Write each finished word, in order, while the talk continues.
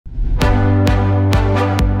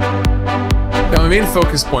main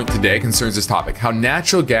focus point today concerns this topic: how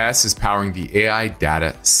natural gas is powering the AI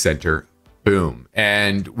data center boom.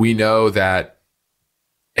 And we know that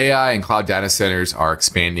AI and cloud data centers are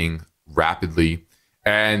expanding rapidly,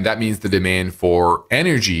 and that means the demand for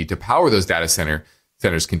energy to power those data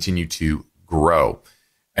centers continue to grow.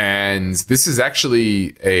 And this is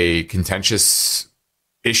actually a contentious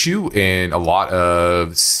issue in a lot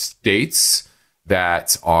of states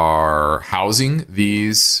that are housing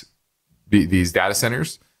these data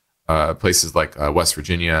centers, places like West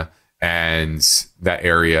Virginia and that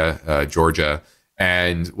area, Georgia.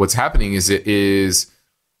 And what's happening is it is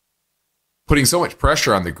putting so much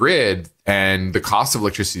pressure on the grid, and the cost of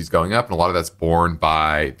electricity is going up, and a lot of that's borne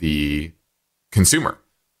by the consumer.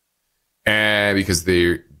 And because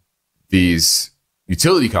these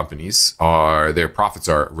utility companies their profits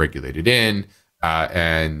are regulated in,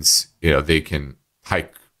 and they can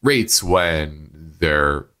hike rates when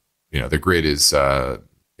the grid is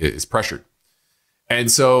pressured.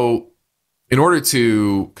 And so in order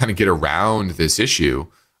to kind of get around this issue,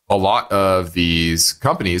 a lot of these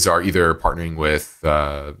companies are either partnering with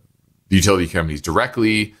the utility companies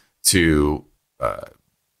directly to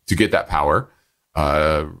get that power,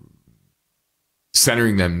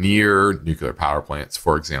 centering them near nuclear power plants,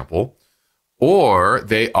 for example, or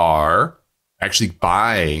they are actually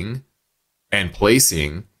buying and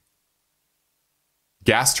placing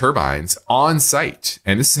gas turbines on site.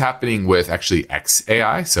 And this is happening with actually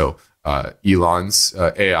xAI, so Elon's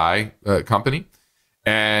AI company.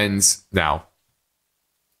 And now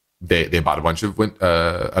they bought a bunch of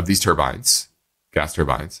these turbines, gas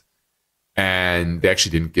turbines, and they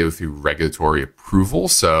actually didn't go through regulatory approval.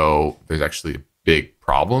 So there's actually a big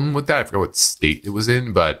problem with that. I forgot what state it was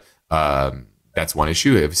in, but that's one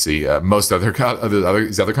issue. Obviously, most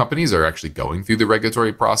these other companies are actually going through the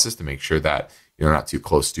regulatory process to make sure that not too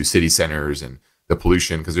close to city centers and the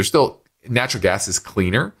pollution, because natural gas is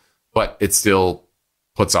cleaner, but it still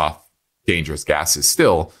puts off dangerous gases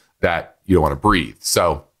still that you don't want to breathe.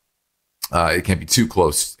 So it can't be too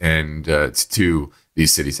close and to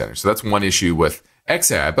these city centers. So that's one issue with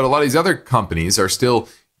xAI. But a lot of these other companies are still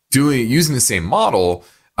using the same model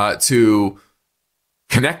to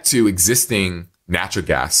connect to existing natural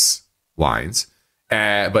gas lines,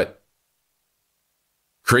 but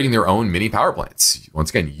creating their own mini power plants,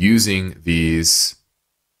 once again, using these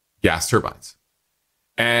gas turbines.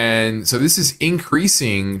 And so this is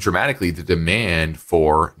increasing dramatically the demand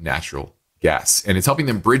for natural gas. And it's helping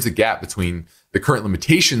them bridge the gap between the current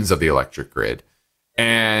limitations of the electric grid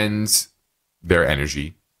and their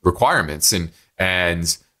energy requirements,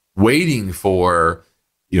 and waiting for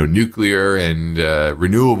nuclear and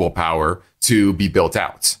renewable power to be built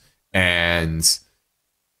out.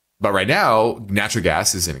 But right now, natural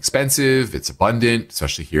gas is inexpensive, it's abundant,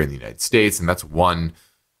 especially here in the United States. And that's one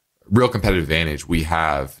real competitive advantage we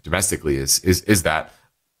have domestically is that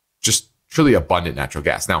just truly abundant natural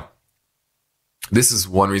gas. Now, this is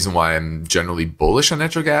one reason why I'm generally bullish on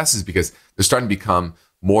natural gas, is because there's starting to become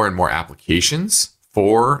more and more applications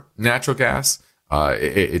for natural gas.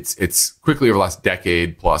 It's quickly over the last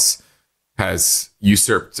decade plus has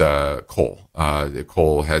usurped coal.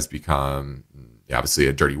 Coal has become obviously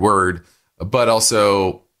a dirty word, but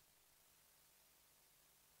also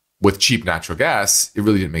with cheap natural gas, it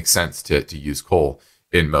really didn't make sense to use coal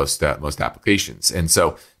in most applications. And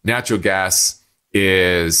so natural gas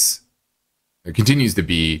continues to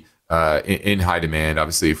be in high demand,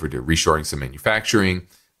 obviously, for reshoring some manufacturing,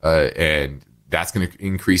 and that's going to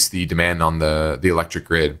increase the demand on the electric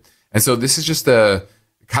grid. And so this is just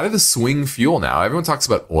kind of the swing fuel now. Everyone talks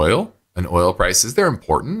about oil and oil prices. They're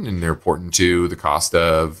important, and they're important to the cost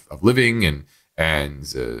of living and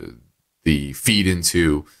the feed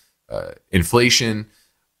into inflation.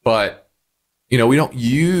 But we don't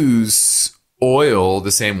use oil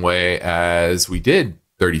the same way as we did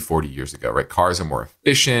 30, 40 years ago, right? Cars are more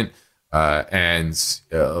efficient, and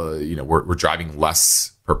we're driving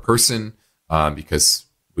less per person because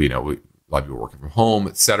a lot of people are working from home,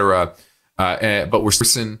 etc. But we're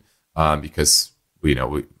because a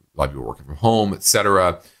lot of people are working from home,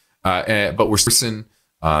 etc. But we're because a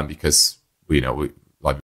lot of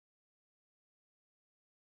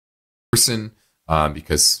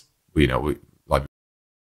because a lot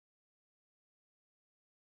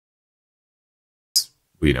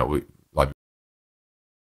of